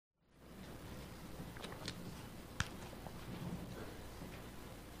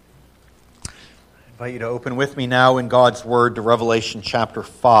I invite you to open with me now in God's Word to Revelation chapter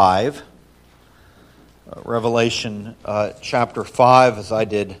 5. Revelation chapter 5, as I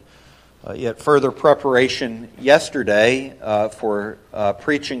did yet further preparation yesterday for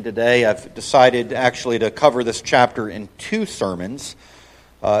preaching today, I've decided actually to cover this chapter in two sermons.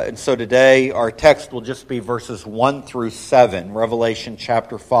 And so today our text will just be verses 1 through 7, Revelation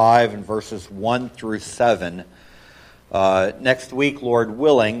chapter 5 and verses 1 through 7. Next week, Lord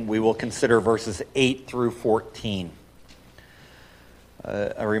willing, we will consider verses 8 through 14.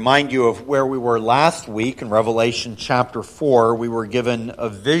 I remind you of where we were last week in Revelation chapter 4. We were given a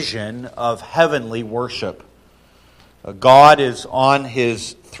vision of heavenly worship. God is on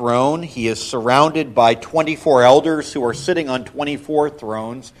His throne. He is surrounded by 24 elders who are sitting on 24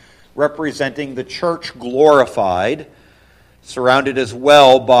 thrones, representing the church glorified, surrounded as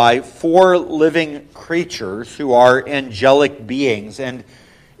well by 4 living creatures who are angelic beings. And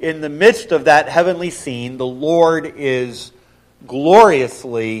in the midst of that heavenly scene, the Lord is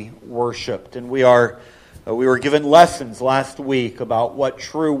gloriously worshipped. And we were given lessons last week about what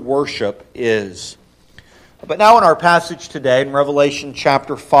true worship is. But now in our passage today, in Revelation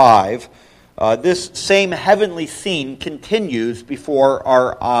chapter 5, this same heavenly scene continues before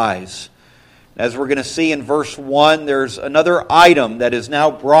our eyes. As we're going to see in verse 1, there's another item that is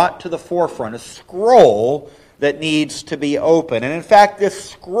now brought to the forefront, a scroll that needs to be opened. And in fact,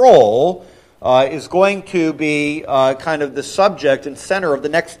 this scroll is going to be kind of the subject and center of the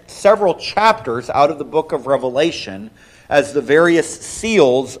next several chapters out of the book of Revelation, as the various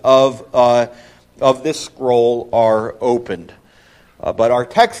seals of this scroll are opened. But our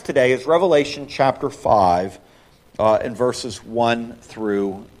text today is Revelation chapter 5, in verses 1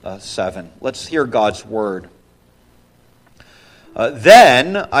 through 7. Let's hear God's word.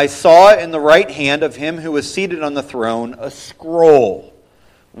 Then I saw in the right hand of him who was seated on the throne a scroll,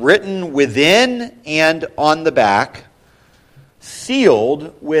 written within and on the back,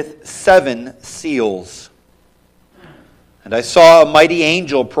 sealed with 7 seals. And I saw a mighty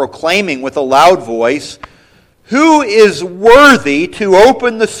angel proclaiming with a loud voice, "Who is worthy to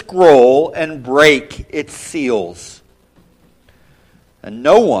open the scroll and break its seals?" And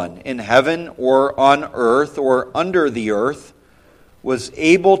no one in heaven or on earth or under the earth was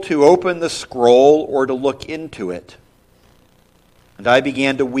able to open the scroll or to look into it. And I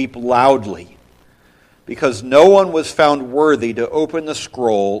began to weep loudly, because no one was found worthy to open the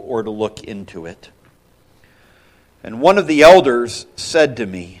scroll or to look into it. And one of the elders said to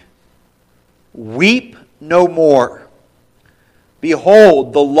me, "Weep no more.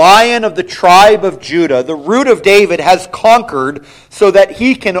 Behold, the Lion of the tribe of Judah, the Root of David, has conquered so that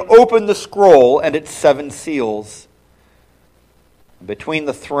he can open the scroll and its 7 seals." Between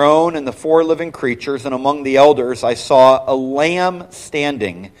the throne and the 4 living creatures and among the elders, I saw a lamb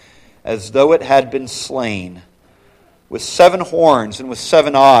standing as though it had been slain, with 7 horns and with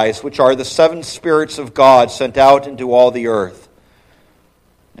 7 eyes, which are the 7 spirits of God sent out into all the earth.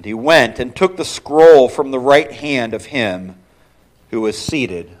 And he went and took the scroll from the right hand of him who was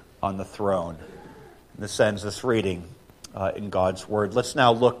seated on the throne. And this ends this reading in God's word. Let's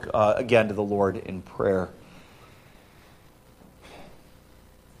now look again to the Lord in prayer.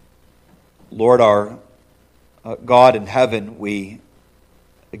 Lord, our God in heaven, we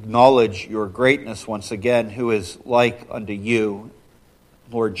acknowledge your greatness once again, who is like unto you.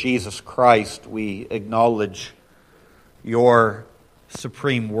 Lord Jesus Christ, we acknowledge your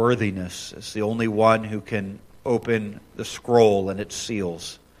supreme worthiness as the only one who can open the scroll and its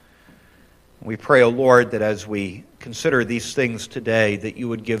seals. We pray, O Lord, that as we consider these things today, that you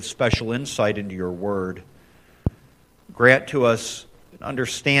would give special insight into your word. Grant to us an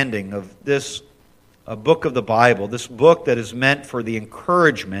understanding of this a book of the Bible, this book that is meant for the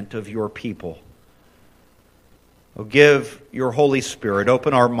encouragement of your people. Oh, give your Holy Spirit,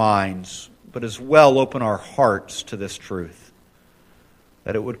 open our minds, but as well open our hearts to this truth,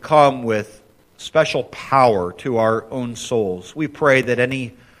 that it would come with special power to our own souls. We pray that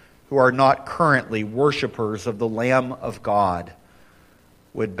any who are not currently worshipers of the Lamb of God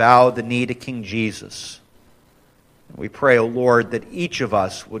would bow the knee to King Jesus. We pray, O Lord, that each of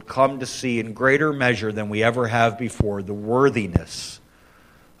us would come to see in greater measure than we ever have before the worthiness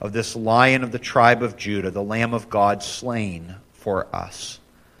of this Lion of the tribe of Judah, the Lamb of God slain for us.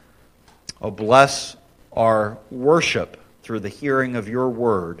 O bless our worship through the hearing of your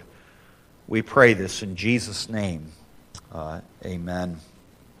word. We pray this in Jesus' name. Amen.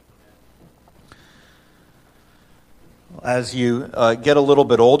 As you get a little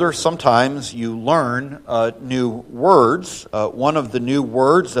bit older, sometimes you learn new words. One of the new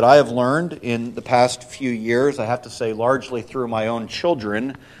words that I have learned in the past few years, I have to say largely through my own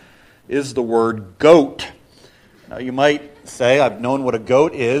children, is the word goat. Now you might say, I've known what a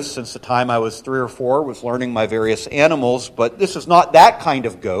goat is since the time I was 3 or 4, was learning my various animals, but this is not that kind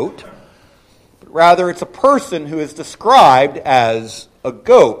of goat. But rather, it's a person who is described as a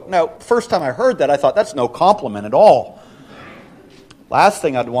goat. Now, first time I heard that, I thought that's no compliment at all. Last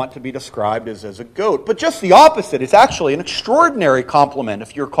thing I'd want to be described is as a goat. But just the opposite is actually an extraordinary compliment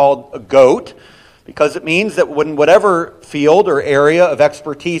if you're called a goat, because it means that when whatever field or area of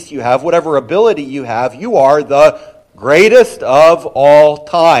expertise you have, whatever ability you have, you are the greatest of all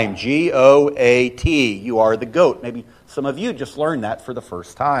time. G-O-A-T. You are the goat. Maybe some of you just learned that for the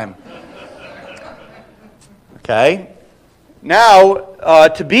first time. Okay? Now,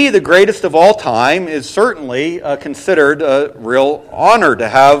 to be the greatest of all time is certainly considered a real honor to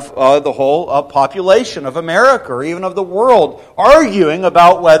have the whole population of America or even of the world arguing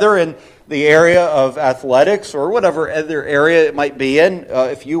about whether in the area of athletics or whatever other area it might be in,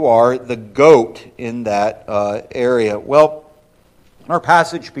 if you are the GOAT in that area. Well, in our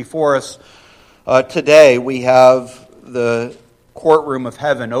passage before us today, we have the courtroom of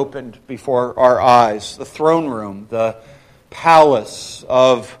heaven opened before our eyes, the throne room, the palace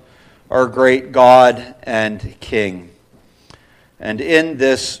of our great God and King. And in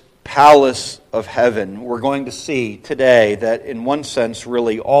this palace of heaven, we're going to see today that in one sense,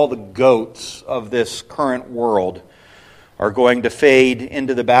 really all the goats of this current world are going to fade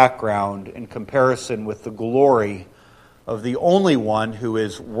into the background in comparison with the glory of the only one who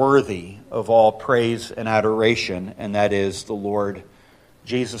is worthy of all praise and adoration, and that is the Lord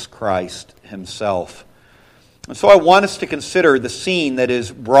Jesus Christ himself. And so I want us to consider the scene that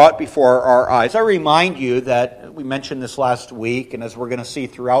is brought before our eyes. I remind you that we mentioned this last week, and as we're going to see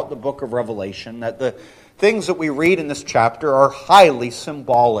throughout the book of Revelation, that the things that we read in this chapter are highly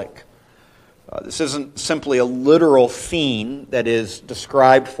symbolic. This isn't simply a literal scene that is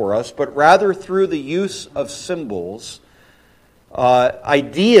described for us, but rather through the use of symbols,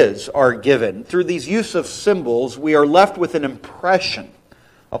 ideas are given. Through these use of symbols, we are left with an impression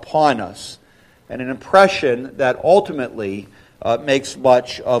upon us, and an impression that ultimately makes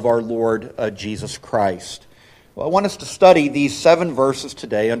much of our Lord Jesus Christ. Well, I want us to study these 7 verses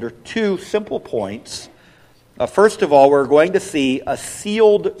today under 2 simple points. First of all, we're going to see a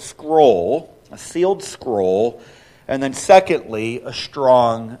sealed scroll, and then secondly, a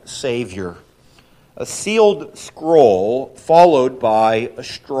strong Savior. A sealed scroll followed by a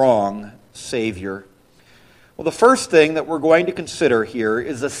strong Savior. Well, the first thing that we're going to consider here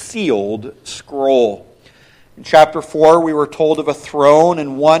is a sealed scroll. In chapter 4, we were told of a throne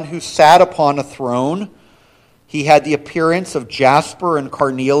and one who sat upon a throne. He had the appearance of jasper and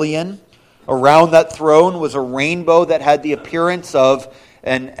carnelian. Around that throne was a rainbow that had the appearance of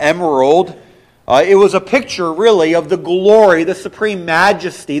an emerald. It was a picture, really, of the glory, the supreme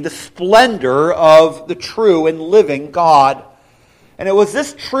majesty, the splendor of the true and living God. And it was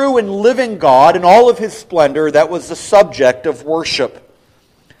this true and living God in all of his splendor that was the subject of worship.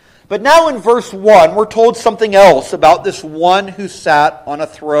 But now in verse 1, we're told something else about this one who sat on a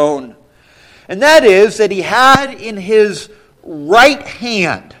throne. And that is that he had in his right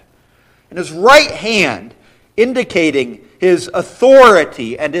hand, indicating his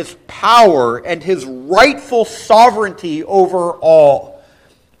authority and his power and his rightful sovereignty over all.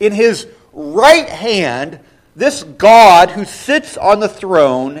 In his right hand, this God who sits on the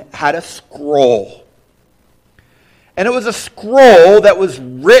throne had a scroll. And it was a scroll that was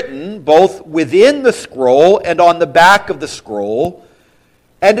written both within the scroll and on the back of the scroll.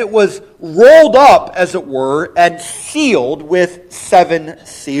 And it was rolled up, as it were, and sealed with 7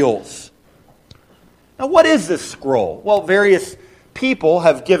 seals. Now, what is this scroll? Well, various people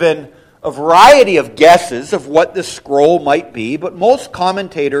have given a variety of guesses of what this scroll might be, but most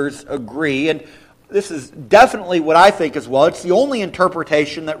commentators agree, and this is definitely what I think as well, it's the only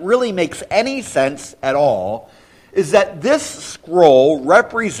interpretation that really makes any sense at all, is that this scroll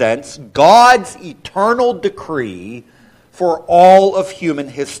represents God's eternal decree for all of human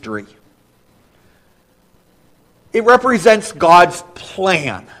history. It represents God's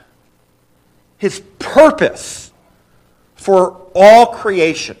plan, his purpose for all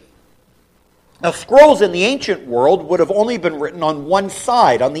creation. Now, scrolls in the ancient world would have only been written on one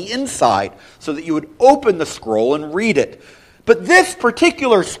side, on the inside, so that you would open the scroll and read it. But this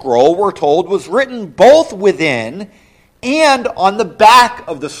particular scroll, we're told, was written both within and on the back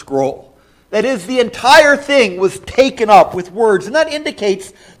of the scroll. That is, the entire thing was taken up with words, and that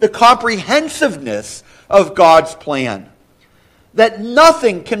indicates the comprehensiveness of God's plan. That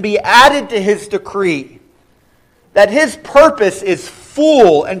nothing can be added to his decree. That his purpose is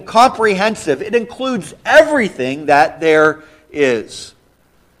full and comprehensive. It includes everything that there is.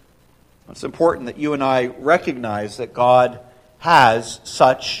 It's important that you and I recognize that God has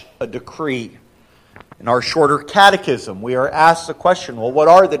such a decree. In our shorter catechism, we are asked the question, well, what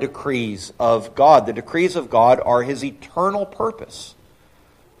are the decrees of God? The decrees of God are His eternal purpose,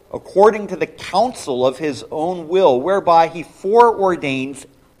 according to the counsel of His own will, whereby He foreordains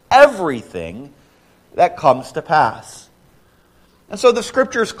everything that comes to pass. And so the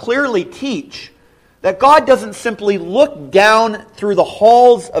Scriptures clearly teach that God doesn't simply look down through the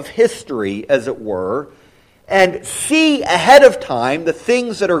halls of history, as it were, and see ahead of time the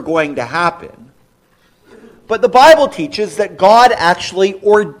things that are going to happen. But the Bible teaches that God actually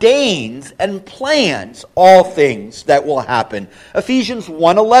ordains and plans all things that will happen. Ephesians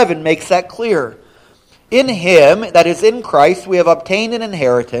 1:11 makes that clear. In Him, that is in Christ, we have obtained an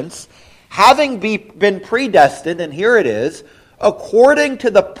inheritance, having been predestined, and here it is, according to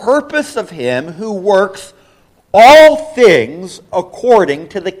the purpose of Him who works all things according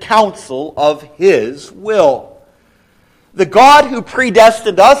to the counsel of His will. The God who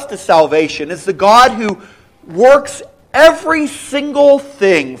predestined us to salvation is the God who works every single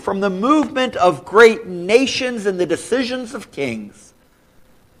thing, from the movement of great nations and the decisions of kings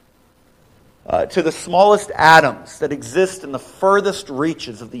to the smallest atoms that exist in the furthest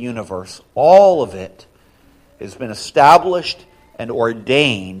reaches of the universe. All of it has been established and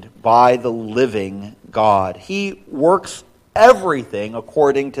ordained by the living God. He works everything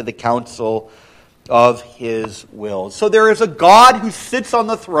according to the counsel of His will. So there is a God who sits on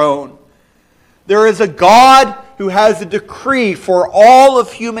the throne. There is a God who has a decree for all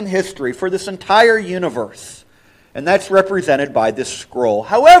of human history, for this entire universe. And that's represented by this scroll.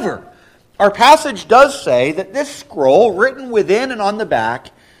 However, our passage does say that this scroll, written within and on the back,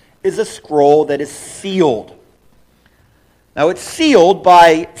 is a scroll that is sealed. Now, it's sealed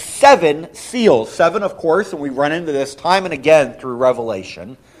by 7 seals. 7, of course, and we run into this time and again through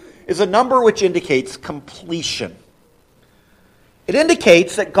Revelation, is a number which indicates completion. It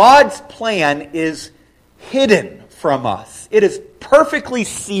indicates that God's plan is hidden from us. It is perfectly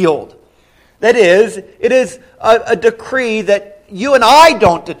sealed. That is, it is a decree that you and I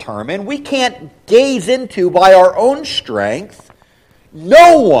don't determine. We can't gaze into by our own strength.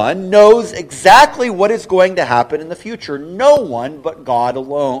 No one knows exactly what is going to happen in the future. No one but God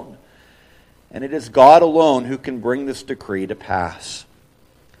alone. And it is God alone who can bring this decree to pass.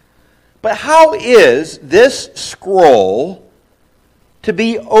 But how is this scroll to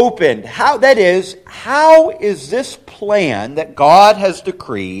be opened? How is this plan that God has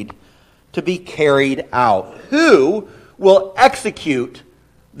decreed to be carried out? Who will execute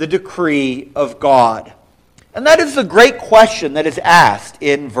the decree of God? And that is the great question that is asked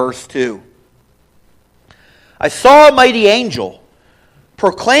in verse 2. I saw a mighty angel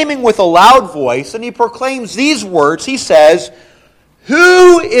proclaiming with a loud voice, and he proclaims these words. He says,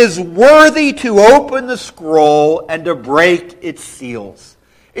 "Who is worthy to open the scroll and to break its seals?"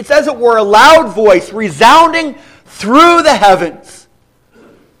 It's as it were a loud voice resounding through the heavens.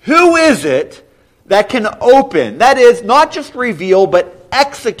 Who is it that can open, that is, not just reveal, but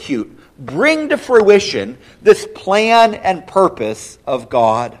execute, bring to fruition this plan and purpose of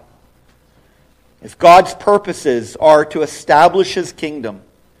God? If God's purposes are to establish His kingdom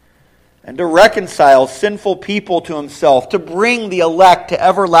and to reconcile sinful people to Himself, to bring the elect to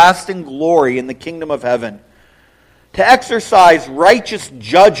everlasting glory in the kingdom of heaven, to exercise righteous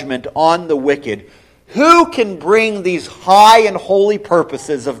judgment on the wicked, who can bring these high and holy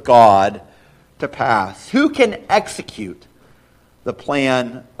purposes of God to pass? Who can execute the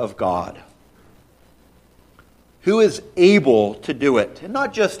plan of God? Who is able to do it? And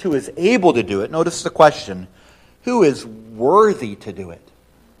not just who is able to do it. Notice the question. Who is worthy to do it?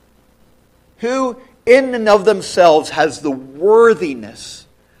 Who in and of themselves has the worthiness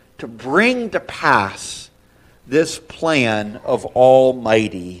to bring to pass this plan of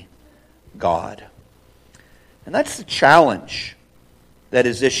Almighty God? And that's the challenge that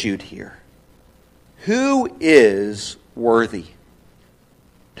is issued here. Who is worthy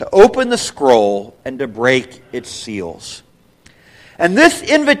to open the scroll and to break its seals? And this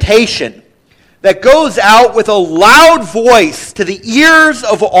invitation that goes out with a loud voice to the ears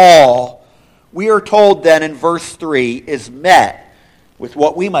of all, we are told then in verse 3, is met with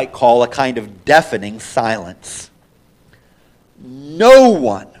what we might call a kind of deafening silence. No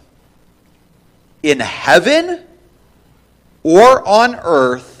one in heaven or on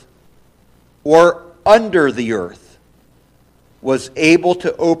earth or under the earth was able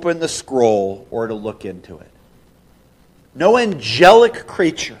to open the scroll or to look into it. No angelic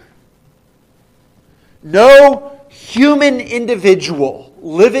creature, no human individual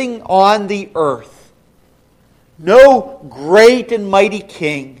living on the earth, no great and mighty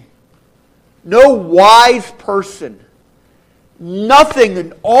king, no wise person, nothing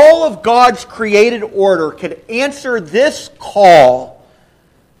in all of God's created order could answer this call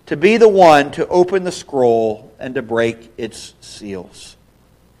to be the one to open the scroll and to break its seals.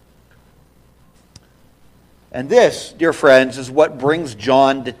 And this, dear friends, is what brings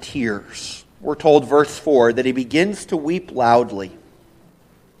John to tears. We're told, verse 4, that he begins to weep loudly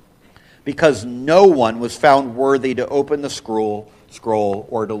because no one was found worthy to open the scroll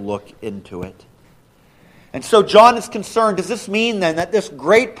or to look into it. And so John is concerned, does this mean then that this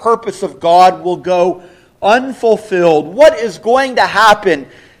great purpose of God will go unfulfilled? What is going to happen?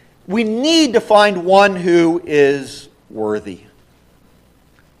 We need to find one who is worthy.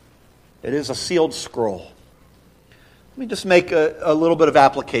 It is a sealed scroll. Let me just make a little bit of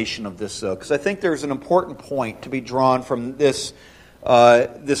application of this, though, because I think there's an important point to be drawn from this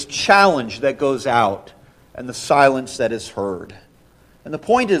challenge that goes out and the silence that is heard. And the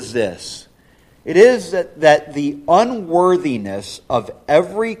point is this. It is that the unworthiness of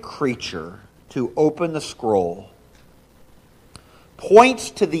every creature to open the scroll points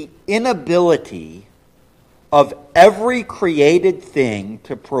to the inability of every created thing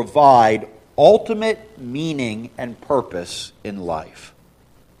to provide ultimate meaning and purpose in life.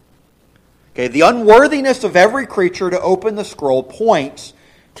 Okay, the unworthiness of every creature to open the scroll points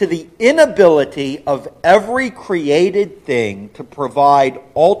to the inability of every created thing to provide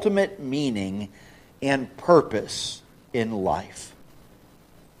ultimate meaning and purpose in life.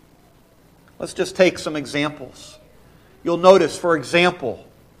 Let's just take some examples. You'll notice, for example,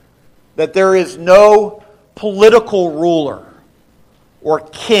 that there is no political ruler or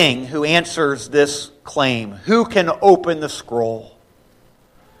king who answers this claim. Who can open the scroll?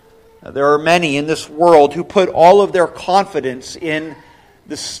 Now, there are many in this world who put all of their confidence in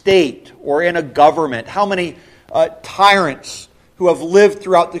the state or in a government. How many tyrants who have lived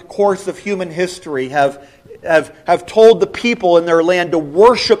throughout the course of human history have told the people in their land to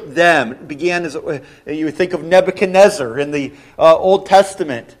worship them? It began as you think of Nebuchadnezzar in the Old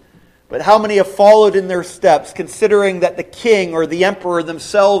Testament. But how many have followed in their steps, considering that the king or the emperor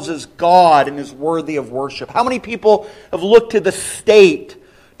themselves is God and is worthy of worship? How many people have looked to the state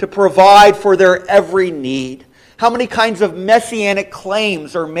to provide for their every need? How many kinds of messianic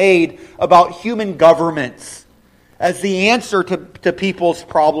claims are made about human governments as the answer to people's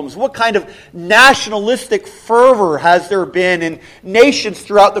problems? What kind of nationalistic fervor has there been in nations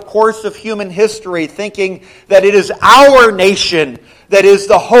throughout the course of human history, thinking that it is our nation that is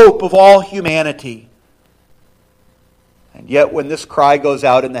the hope of all humanity? And yet when this cry goes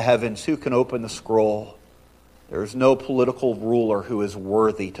out in the heavens, who can open the scroll? There is no political ruler who is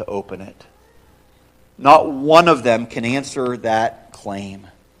worthy to open it. Not one of them can answer that claim.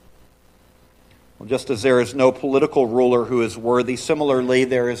 Well, just as there is no political ruler who is worthy, similarly,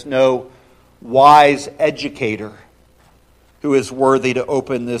 there is no wise educator who is worthy to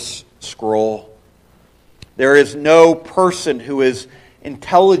open this scroll. There is no person who is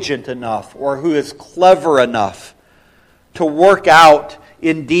intelligent enough or who is clever enough to work out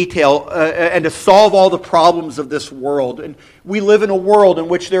in detail and to solve all the problems of this world. And we live in a world in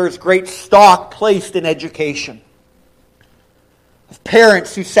which there is great stock placed in education. Of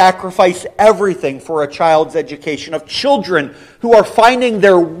parents who sacrifice everything for a child's education. Of children who are finding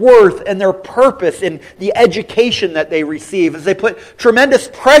their worth and their purpose in the education that they receive, as they put tremendous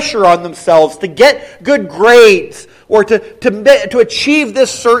pressure on themselves to get good grades or to achieve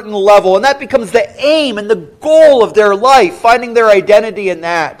this certain level. And that becomes the aim and the goal of their life, finding their identity in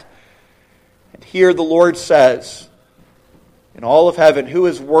that. And here the Lord says, in all of heaven, who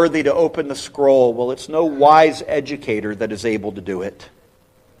is worthy to open the scroll? Well, it's no wise educator that is able to do it.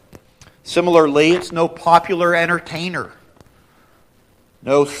 Similarly, it's no popular entertainer,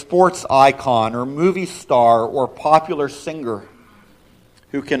 no sports icon or movie star or popular singer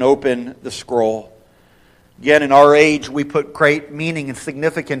who can open the scroll. Again, in our age, we put great meaning and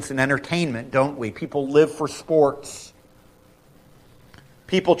significance in entertainment, don't we? People live for sports.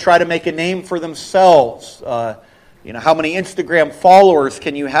 People try to make a name for themselves. How many Instagram followers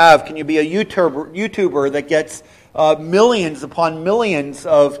can you have? Can you be a YouTuber that gets millions upon millions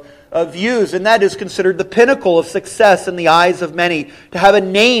of views? And that is considered the pinnacle of success in the eyes of many. To have a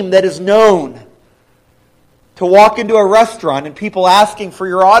name that is known. To walk into a restaurant and people asking for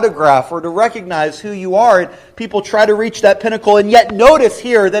your autograph or to recognize who you are. And people try to reach that pinnacle. And yet notice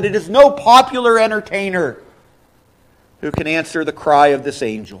here that it is no popular entertainer who can answer the cry of this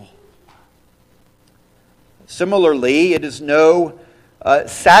angel. Similarly, it is no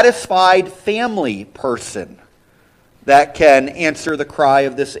satisfied family person that can answer the cry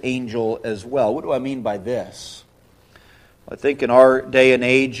of this angel as well. What do I mean by this? I think in our day and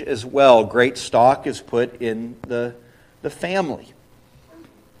age as well, great stock is put in the family.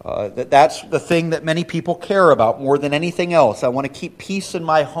 That's the thing that many people care about more than anything else. I want to keep peace in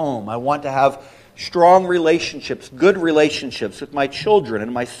my home. I want to have strong relationships, good relationships with my children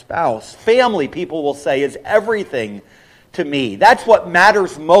and my spouse. Family, people will say, is everything to me. That's what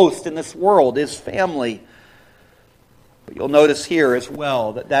matters most in this world, is family. But you'll notice here as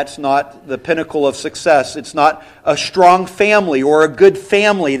well that that's not the pinnacle of success. It's not a strong family or a good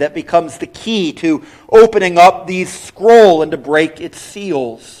family that becomes the key to opening up the scroll and to break its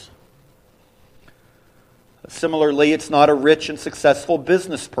seals. Similarly, it's not a rich and successful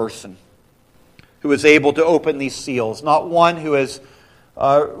business person who is able to open these seals. Not one who has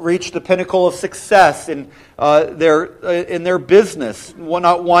reached the pinnacle of success in their business.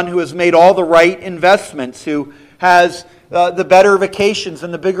 Not one who has made all the right investments, who has the better vacations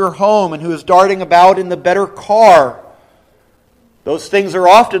and the bigger home, and who is darting about in the better car. Those things are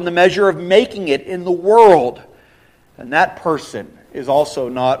often the measure of making it in the world. And that person is also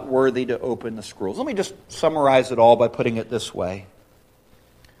not worthy to open the scrolls. Let me just summarize it all by putting it this way.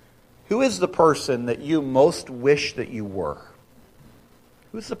 Who is the person that you most wish that you were?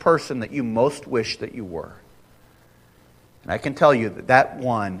 Who's the person that you most wish that you were? And I can tell you that that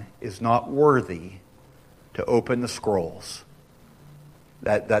one is not worthy to open the scrolls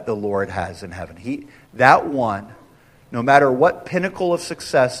that the Lord has in heaven. That one, no matter what pinnacle of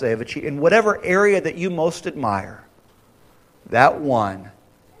success they have achieved, in whatever area that you most admire, that one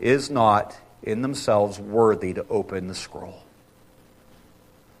is not in themselves worthy to open the scroll.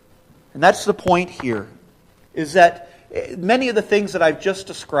 And that's the point here, is that many of the things that I've just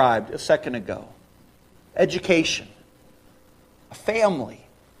described a second ago, education, a family,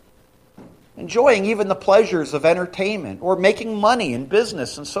 enjoying even the pleasures of entertainment, or making money in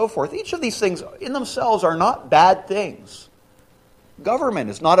business and so forth, each of these things in themselves are not bad things. Government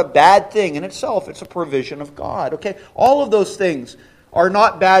is not a bad thing in itself. It's a provision of God. Okay, all of those things are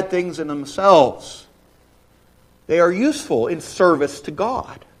not bad things in themselves. They are useful in service to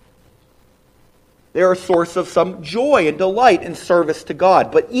God. They are a source of some joy and delight in service to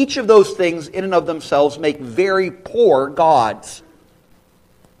God. But each of those things in and of themselves make very poor gods.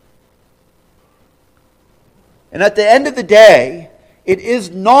 And at the end of the day, it is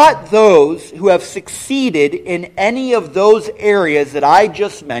not those who have succeeded in any of those areas that I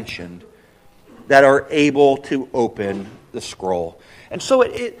just mentioned that are able to open the scroll. And so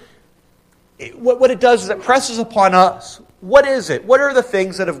what it does is it presses upon us. What is it? What are the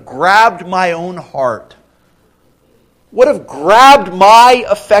things that have grabbed my own heart? What have grabbed my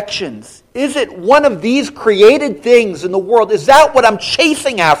affections? Is it one of these created things in the world? Is that what I'm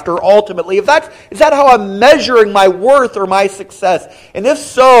chasing after ultimately? Is that how I'm measuring my worth or my success? And if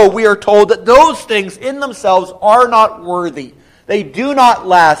so, we are told that those things in themselves are not worthy. They do not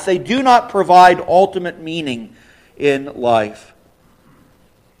last. They do not provide ultimate meaning in life.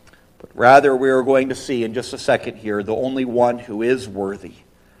 But rather, we are going to see in just a second here the only one who is worthy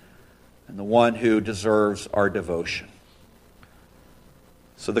and the one who deserves our devotion.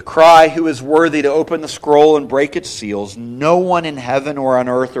 So the cry, who is worthy to open the scroll and break its seals, no one in heaven or on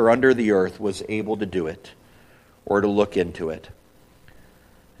earth or under the earth was able to do it or to look into it.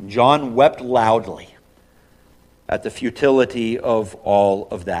 And John wept loudly at the futility of all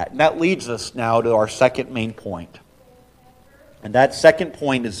of that. And that leads us now to our second main point. And that second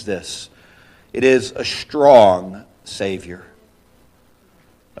point is this. It is a strong Savior.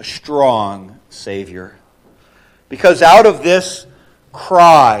 A strong Savior. Because out of this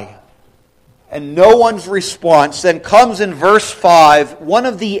cry and no one's response, then comes in verse 5, one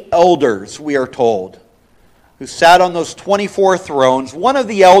of the elders, we are told, who sat on those 24 thrones. One of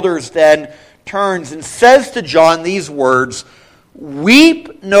the elders then turns and says to John these words,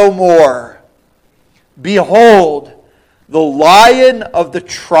 "Weep no more. Behold, the Lion of the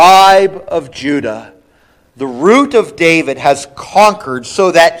tribe of Judah, the Root of David, has conquered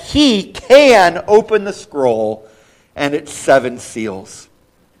so that he can open the scroll and its 7 seals."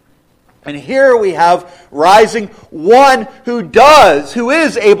 And here we have rising one who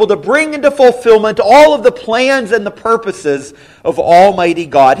is able to bring into fulfillment all of the plans and the purposes of Almighty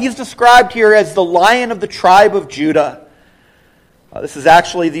God. He's described here as the Lion of the tribe of Judah. This is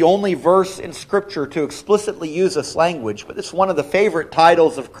actually the only verse in Scripture to explicitly use this language, but it's one of the favorite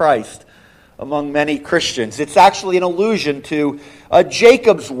titles of Christ among many Christians. It's actually an allusion to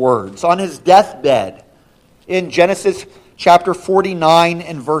Jacob's words on his deathbed in Genesis chapter 49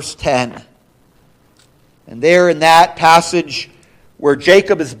 and verse 10. And there in that passage where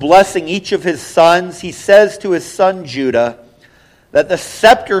Jacob is blessing each of his sons, he says to his son Judah, that the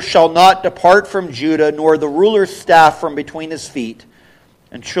scepter shall not depart from Judah, nor the ruler's staff from between his feet,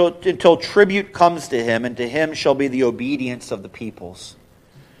 until tribute comes to him, and to him shall be the obedience of the peoples.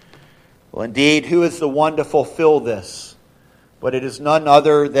 Well, indeed, who is the one to fulfill this? But it is none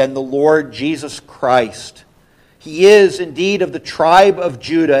other than the Lord Jesus Christ. He is indeed of the tribe of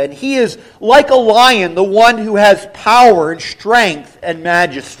Judah, and he is like a lion, the one who has power and strength and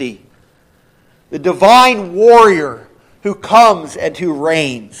majesty. The divine warrior who comes and who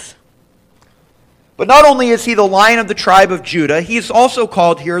reigns. But not only is he the Lion of the tribe of Judah, he is also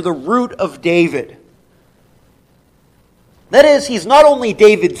called here the Root of David. That is, he's not only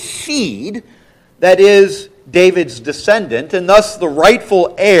David's seed, that is, David's descendant, and thus the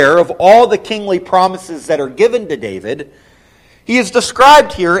rightful heir of all the kingly promises that are given to David. He is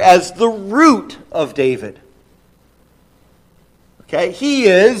described here as the root of David. Okay, he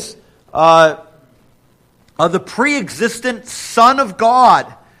is the pre-existent Son of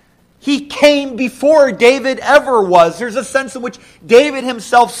God. He came before David ever was. There's a sense in which David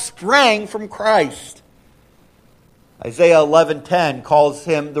himself sprang from Christ. Isaiah 11:10 calls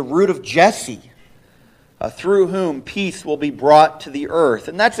him the root of Jesse, through whom peace will be brought to the earth.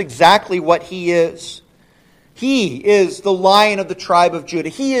 And that's exactly what he is. He is the Lion of the tribe of Judah.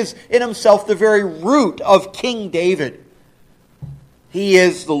 He is in himself the very root of King David. He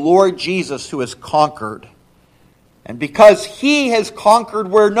is the Lord Jesus who has conquered. And because he has conquered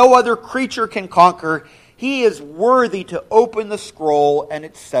where no other creature can conquer, he is worthy to open the scroll and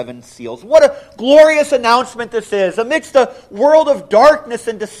its 7 seals. What a glorious announcement this is, amidst a world of darkness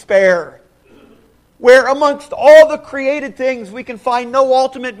and despair, where amongst all the created things we can find no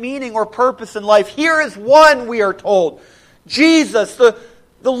ultimate meaning or purpose in life. Here is one, we are told, Jesus, the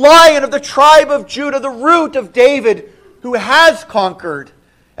Lion of the tribe of Judah, the root of David, who has conquered.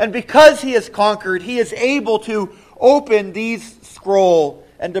 And because he has conquered, he is able to open these scroll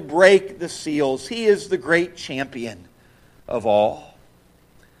and to break the seals. He is the great champion of all.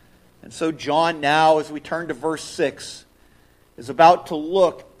 And so John now, as we turn to verse 6, is about to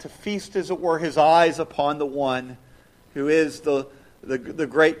look, to feast, as it were, his eyes upon the one who is the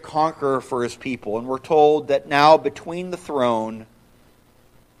great conqueror for his people. And we're told that now between the throne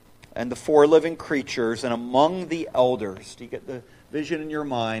and the 4 living creatures and among the elders, do you get the vision in your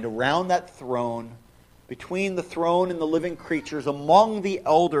mind? Around that throne, between the throne and the living creatures, among the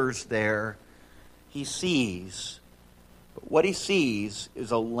elders there, he sees. But what he sees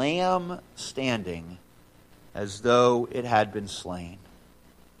is a lamb standing as though it had been slain.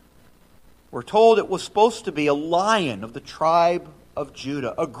 We're told it was supposed to be a lion of the tribe of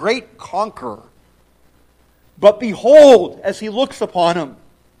Judah, a great conqueror. But behold, as he looks upon him,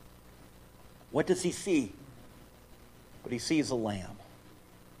 what does he see? But he sees a lamb.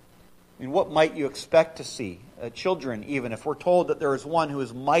 I mean, what might you expect to see? Children, even, if we're told that there is one who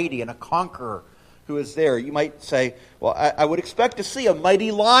is mighty and a conqueror who is there, you might say, well, I would expect to see a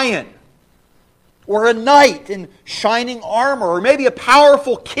mighty lion, or a knight in shining armor, or maybe a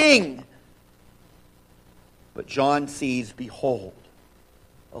powerful king. But John sees, behold,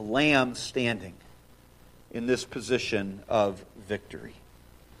 a lamb standing in this position of victory.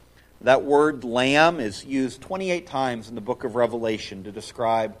 That word lamb is used 28 times in the book of Revelation to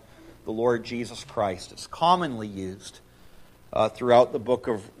describe the Lord Jesus Christ. It's commonly used throughout the book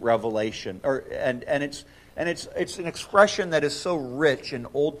of Revelation, and it's an expression that is so rich in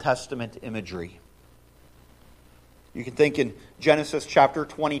Old Testament imagery. You can think in Genesis chapter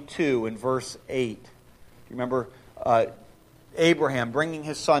 22 and verse 8. You remember Abraham bringing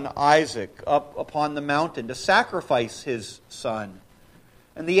his son Isaac up upon the mountain to sacrifice his son,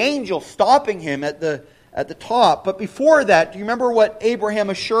 and the angel stopping him at the top. But before that, do you remember what Abraham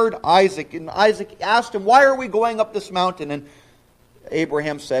assured Isaac? And Isaac asked him, why are we going up this mountain? And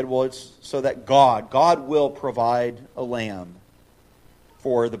Abraham said, well, it's so that God will provide a lamb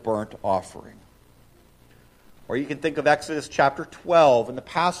for the burnt offering. Or you can think of Exodus chapter 12 and the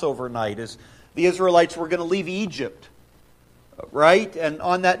Passover night, as the Israelites were going to leave Egypt. Right? And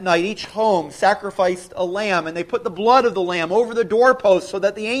on that night, each home sacrificed a lamb, and they put the blood of the lamb over the doorpost so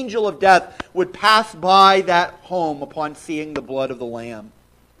that the angel of death would pass by that home upon seeing the blood of the lamb.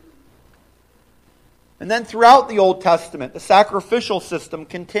 And then throughout the Old Testament, the sacrificial system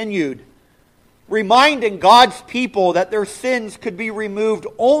continued, reminding God's people that their sins could be removed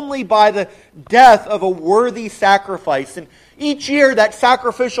only by the death of a worthy sacrifice. And each year, that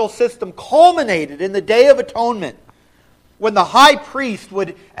sacrificial system culminated in the Day of Atonement, when the high priest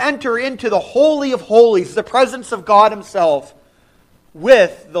would enter into the Holy of Holies, the presence of God Himself,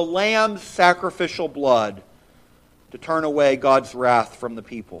 with the lamb's sacrificial blood to turn away God's wrath from the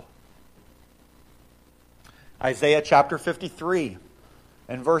people. Isaiah chapter 53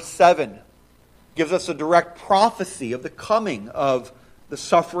 and verse 7 gives us a direct prophecy of the coming of the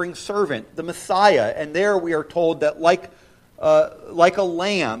suffering servant, the Messiah. And there we are told that like a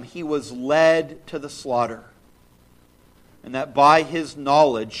lamb, he was led to the slaughter. And that by his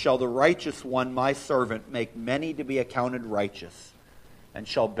knowledge shall the righteous one, my servant, make many to be accounted righteous, and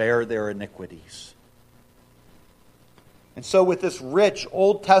shall bear their iniquities. And so with this rich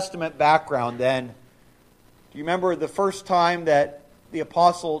Old Testament background then, do you remember the first time that the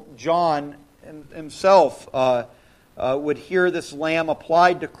Apostle John himself would hear this lamb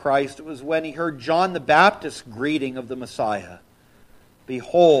applied to Christ? It was when he heard John the Baptist's greeting of the Messiah.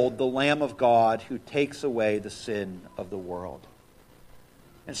 Behold, the Lamb of God who takes away the sin of the world.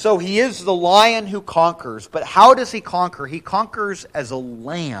 And so he is the lion who conquers. But how does he conquer? He conquers as a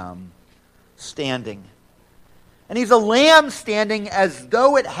lamb standing. And he's a lamb standing as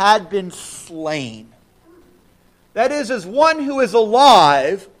though it had been slain. That is, as one who is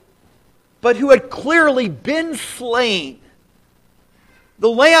alive, but who had clearly been slain. The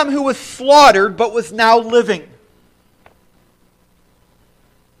lamb who was slaughtered, but was now living.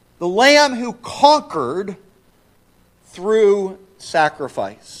 The lamb who conquered through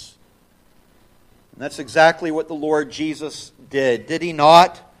sacrifice. And that's exactly what the Lord Jesus did he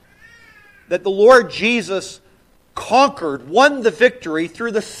not? That the Lord Jesus conquered, won the victory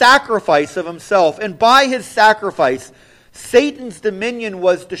through the sacrifice of himself. And by his sacrifice, Satan's dominion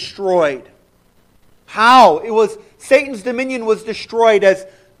was destroyed. How? Satan's dominion was destroyed as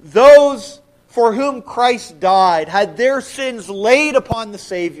those for whom Christ died had their sins laid upon the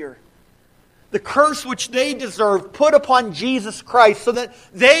Savior. The curse which they deserved put upon Jesus Christ so that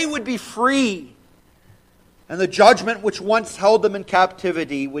they would be free. And the judgment which once held them in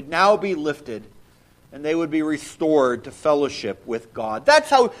captivity would now be lifted, and they would be restored to fellowship with God. That's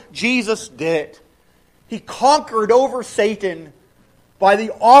how Jesus did it. He conquered over Satan by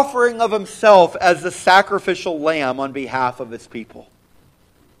the offering of himself as the sacrificial lamb on behalf of his people.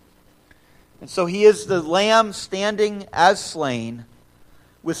 And so he is the lamb standing as slain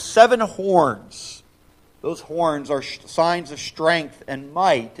with 7 horns. Those horns are signs of strength and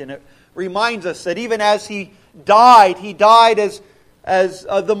might. And it reminds us that even as he died as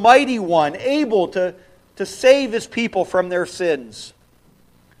the mighty one, able to save his people from their sins.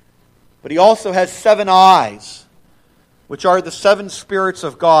 But he also has 7 eyes, which are the 7 spirits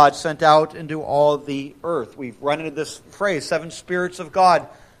of God sent out into all the earth. We've run into this phrase, 7 spirits of God.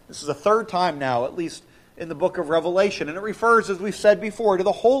 This is the 3rd time now, at least in the book of Revelation. And it refers, as we've said before, to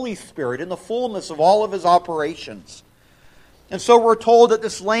the Holy Spirit in the fullness of all of his operations. And so we're told that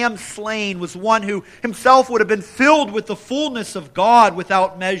this lamb slain was one who himself would have been filled with the fullness of God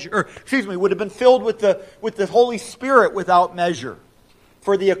without measure. Would have been filled with the Holy Spirit without measure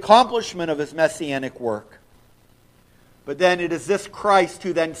for the accomplishment of his messianic work. But then it is this Christ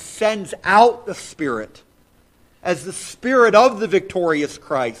who then sends out the Spirit as the Spirit of the victorious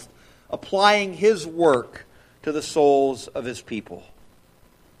Christ, applying his work to the souls of his people.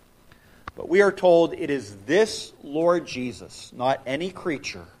 But we are told it is this Lord Jesus, not any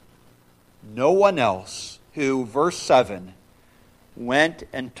creature, no one else, who, verse 7, went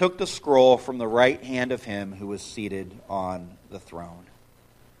and took the scroll from the right hand of him who was seated on the throne.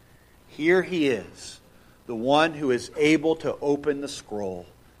 Here he is, the one who is able to open the scroll.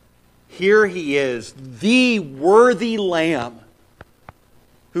 Here he is, the worthy Lamb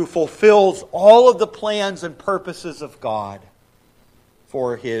who fulfills all of the plans and purposes of God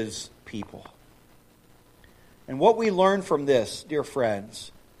for his people. And what we learn from this, dear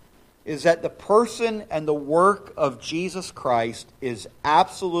friends, is that the person and the work of Jesus Christ is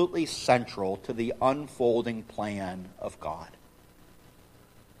absolutely central to the unfolding plan of God.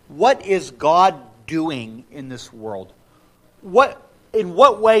 What is God doing in this world? In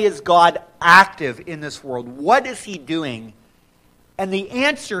what way is God active in this world? What is he doing? And the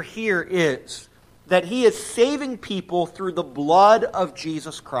answer here is that he is saving people through the blood of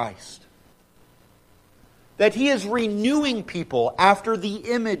Jesus Christ. That he is renewing people after the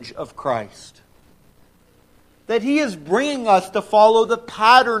image of Christ. That he is bringing us to follow the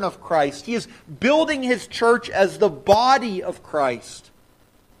pattern of Christ. He is building his church as the body of Christ.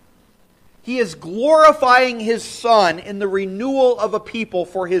 He is glorifying his Son in the renewal of a people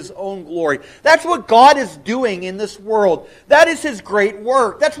for his own glory. That's what God is doing in this world. That is his great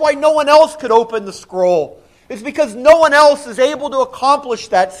work. That's why no one else could open the scroll. It's because no one else is able to accomplish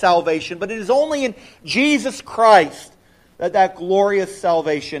that salvation. But it is only in Jesus Christ that glorious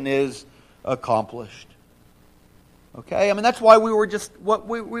salvation is accomplished. Okay? I mean, that's why we were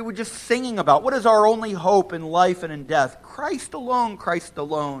just singing about. What is our only hope in life and in death? Christ alone, Christ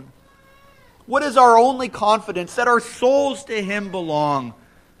alone. What is our only confidence? That our souls to Him belong.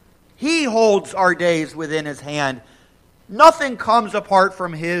 He holds our days within His hand. Nothing comes apart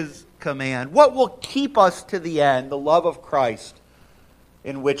from His command. What will keep us to the end? The love of Christ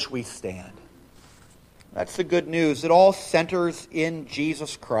in which we stand. That's the good news. It all centers in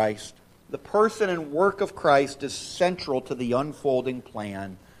Jesus Christ. The person and work of Christ is central to the unfolding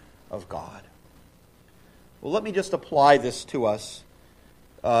plan of God. Well, let me just apply this to us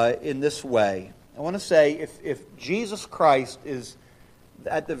in this way. I want to say if Jesus Christ is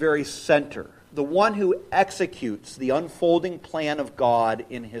at the very center, the one who executes the unfolding plan of God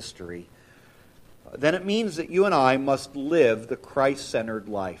in history, then it means that you and I must live the Christ-centered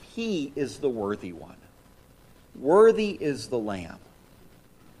life. He is the worthy one. Worthy is the Lamb.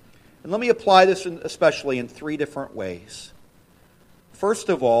 And let me apply this especially in three different ways. First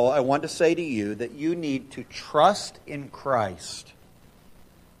of all, I want to say to you that you need to trust in Christ,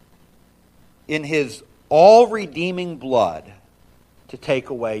 in His all-redeeming blood, to take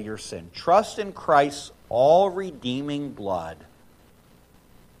away your sin. Trust in Christ's all-redeeming blood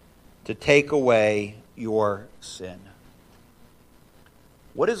to take away your sin.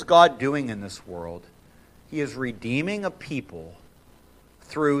 What is God doing in this world? He is redeeming a people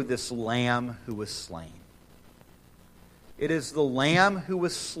through this Lamb who was slain. It is the Lamb who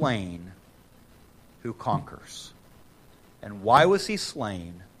was slain who conquers. And why was He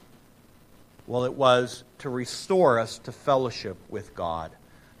slain? Well, it was to restore us to fellowship with God.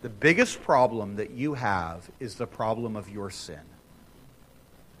 The biggest problem that you have is the problem of your sin.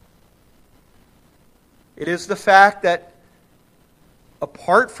 It is the fact that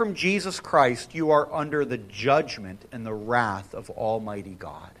apart from Jesus Christ, you are under the judgment and the wrath of Almighty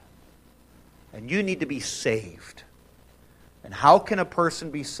God. And you need to be saved. And how can a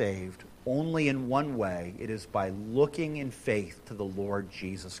person be saved? Only in one way. It is by looking in faith to the Lord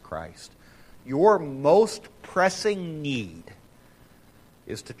Jesus Christ. Your most pressing need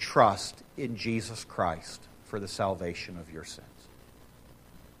is to trust in Jesus Christ for the salvation of your sins.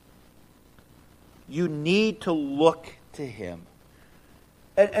 You need to look to Him.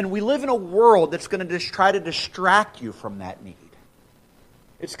 And we live in a world that's going to try to distract you from that need.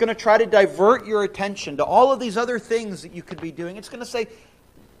 It's going to try to divert your attention to all of these other things that you could be doing. It's going to say,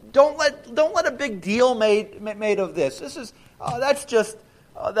 don't let a big deal made of this. This is that's just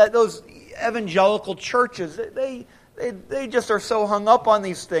that those evangelical churches, they just are so hung up on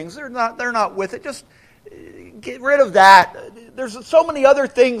these things. They're not with it. Just get rid of that. There's so many other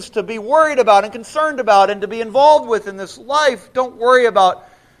things to be worried about and concerned about and to be involved with in this life. Don't worry about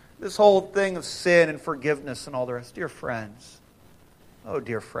this whole thing of sin and forgiveness and all the rest. Dear friends,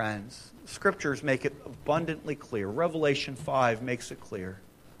 Scriptures make it abundantly clear. Revelation 5 makes it clear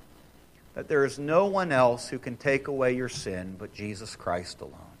that there is no one else who can take away your sin but Jesus Christ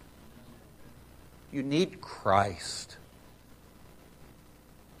alone. You need Christ.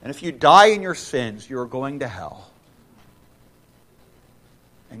 And if you die in your sins, you are going to hell.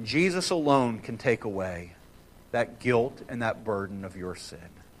 And Jesus alone can take away that guilt and that burden of your sin.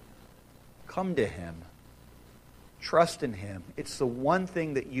 Come to Him. Trust in Him. It's the one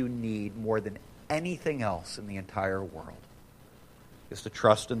thing that you need more than anything else in the entire world, is to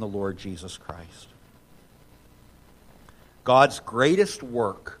trust in the Lord Jesus Christ. God's greatest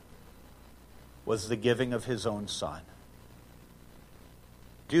work was the giving of His own Son.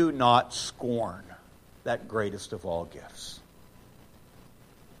 Do not scorn that greatest of all gifts.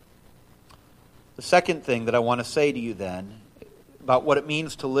 The second thing that I want to say to you then about what it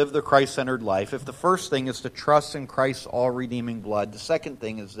means to live the Christ-centered life, if the first thing is to trust in Christ's all-redeeming blood, the second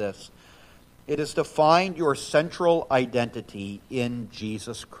thing is this. It is to find your central identity in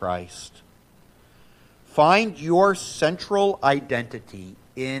Jesus Christ. Find your central identity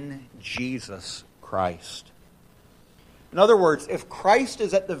in Jesus Christ. In other words, if Christ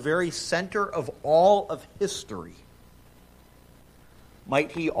is at the very center of all of history,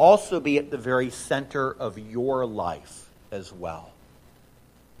 might He also be at the very center of your life as well.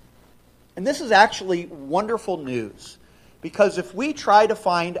 And this is actually wonderful news, because if we try to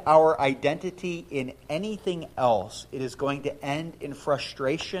find our identity in anything else, it is going to end in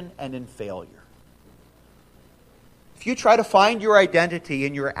frustration and in failure. If you try to find your identity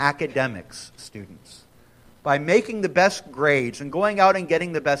in your academics, students, by making the best grades and going out and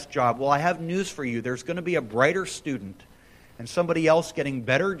getting the best job, well, I have news for you. There's going to be a brighter student and somebody else getting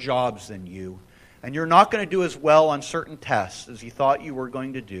better jobs than you, and you're not going to do as well on certain tests as you thought you were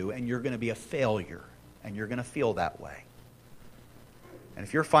going to do, and you're going to be a failure, and you're going to feel that way. And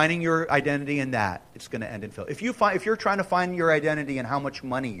if you're finding your identity in that, it's going to end in failure. If you're trying to find your identity in how much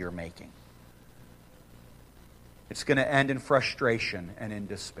money you're making, it's going to end in frustration and in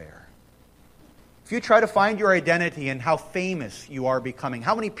despair. if you try to find your identity in how famous you are becoming,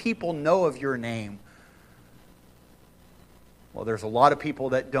 how many people know of your name, well, there's a lot of people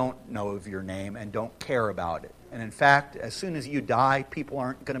that don't know of your name and don't care about it. And in fact, as soon as you die, people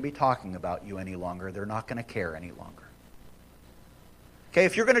aren't going to be talking about you any longer. They're not going to care any longer. Okay,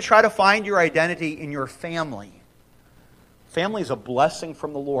 if you're going to try to find your identity in your family, family is a blessing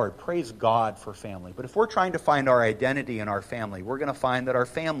from the Lord. Praise God for family. But if we're trying to find our identity in our family, we're going to find that our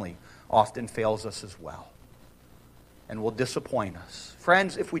family often fails us as well and will disappoint us.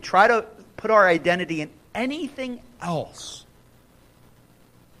 Friends, if we try to put our identity in anything else,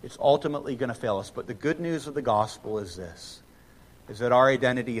 it's ultimately going to fail us. But the good news of the gospel is this, is that our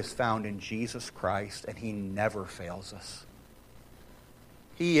identity is found in Jesus Christ, and He never fails us.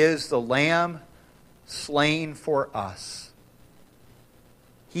 He is the Lamb slain for us.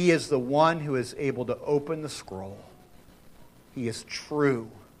 He is the one who is able to open the scroll. He is true.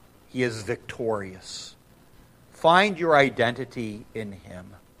 He is victorious. Find your identity in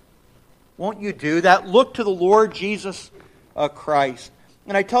Him. Won't you do that? Look to the Lord Jesus Christ.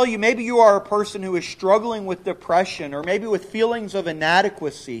 And I tell you, maybe you are a person who is struggling with depression or maybe with feelings of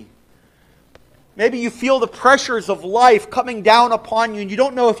inadequacy. Maybe you feel the pressures of life coming down upon you and you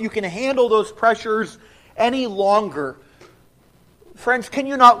don't know if you can handle those pressures any longer. Friends, can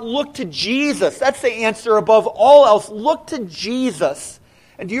you not look to Jesus? That's the answer above all else. Look to Jesus.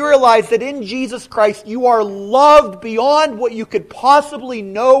 And do you realize that in Jesus Christ you are loved beyond what you could possibly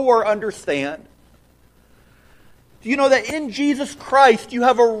know or understand? Do you know that in Jesus Christ you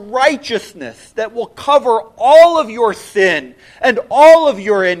have a righteousness that will cover all of your sin and all of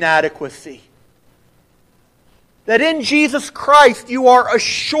your inadequacy? That in Jesus Christ you are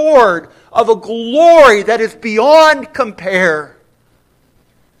assured of a glory that is beyond compare.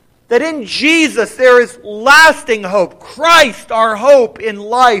 That in Jesus there is lasting hope. Christ, our hope in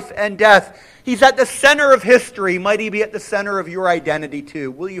life and death. He's at the center of history. Might He be at the center of your identity too?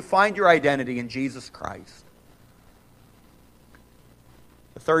 Will you find your identity in Jesus Christ?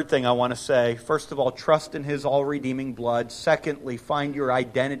 The third thing I want to say, first of all, trust in His all-redeeming blood. Secondly, find your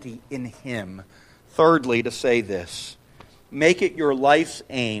identity in Him. Thirdly, to say this, make it your life's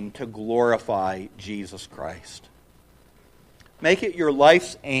aim to glorify Jesus Christ. Make it your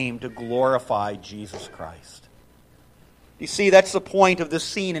life's aim to glorify Jesus Christ. You see, that's the point of this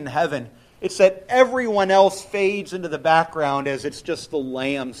scene in heaven. It's that everyone else fades into the background as it's just the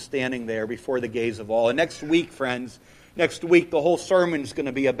Lamb standing there before the gaze of all. And next week, friends, next week the whole sermon is going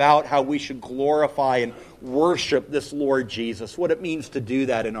to be about how we should glorify and worship this Lord Jesus, what it means to do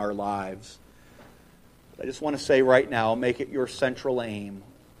that in our lives. I just want to say right now, make it your central aim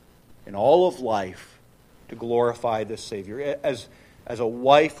in all of life to glorify this Savior. As a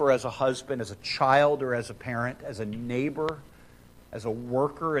wife or as a husband, as a child or as a parent, as a neighbor, as a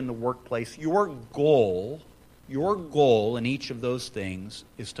worker in the workplace, your goal in each of those things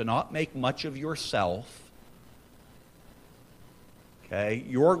is to not make much of yourself. Okay?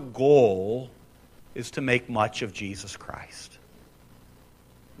 Your goal is to make much of Jesus Christ.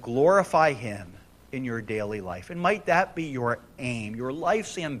 Glorify Him in your daily life. And might that be your aim, your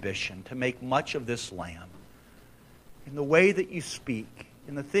life's ambition, to make much of this Lamb in the way that you speak,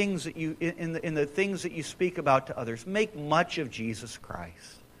 in the things that you in the things that you speak about to others. Make much of Jesus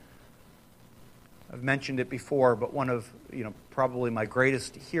Christ. I've mentioned it before, but one of, probably my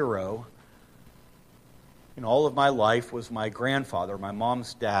greatest hero in all of my life was my grandfather, my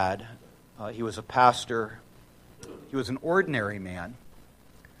mom's dad. He was a pastor. He was an ordinary man.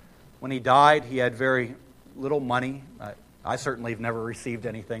 When he died, he had very little money. I certainly have never received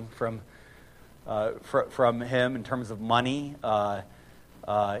anything from him in terms of money.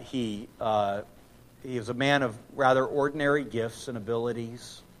 He was a man of rather ordinary gifts and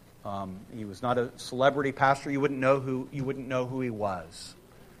abilities. He was not a celebrity pastor. You wouldn't know who he was,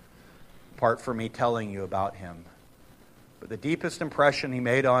 apart from me telling you about him. But the deepest impression he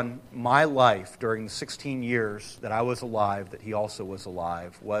made on my life during the 16 years that I was alive, that he also was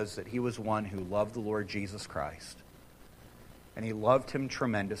alive, was that he was one who loved the Lord Jesus Christ. And he loved Him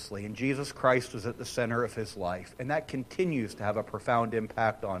tremendously. And Jesus Christ was at the center of his life. And that continues to have a profound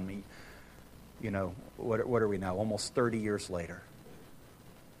impact on me. What are we now? Almost 30 years later.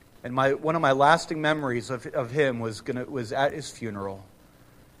 And one of my lasting memories of him was at his funeral.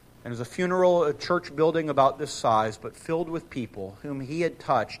 And it was a funeral, a church building about this size, but filled with people whom he had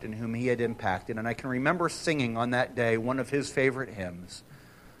touched and whom he had impacted. And I can remember singing on that day one of his favorite hymns.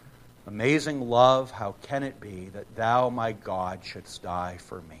 Amazing love, how can it be that thou, my God, shouldst die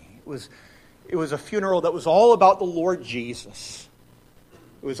for me? It was a funeral that was all about the Lord Jesus.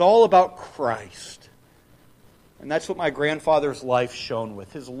 It was all about Christ. And that's what my grandfather's life shone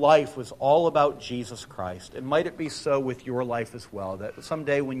with. His life was all about Jesus Christ. And might it be so with your life as well, that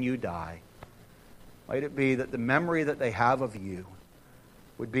someday when you die, might it be that the memory that they have of you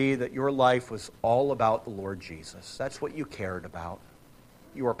would be that your life was all about the Lord Jesus. That's what you cared about.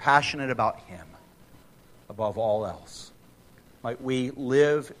 You were passionate about Him above all else. Might we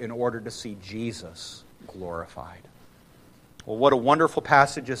live in order to see Jesus glorified. Well, what a wonderful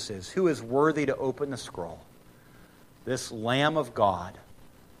passage this is. Who is worthy to open the scroll? This Lamb of God,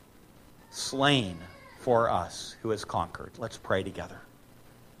 slain for us, who has conquered. Let's pray together.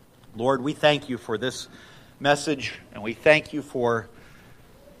 Lord, we thank you for this message, and we thank you for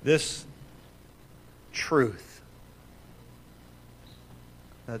this truth,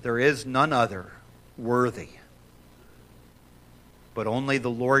 that there is none other worthy, but only the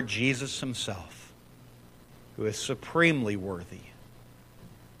Lord Jesus Himself, who is supremely worthy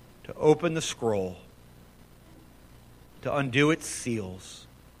to open the scroll, to undo its seals,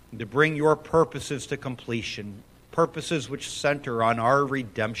 and to bring your purposes to completion, purposes which center on our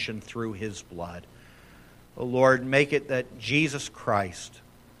redemption through His blood. O Lord, make it that Jesus Christ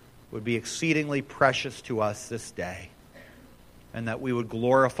would be exceedingly precious to us this day, and that we would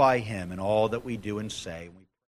glorify Him in all that we do and say.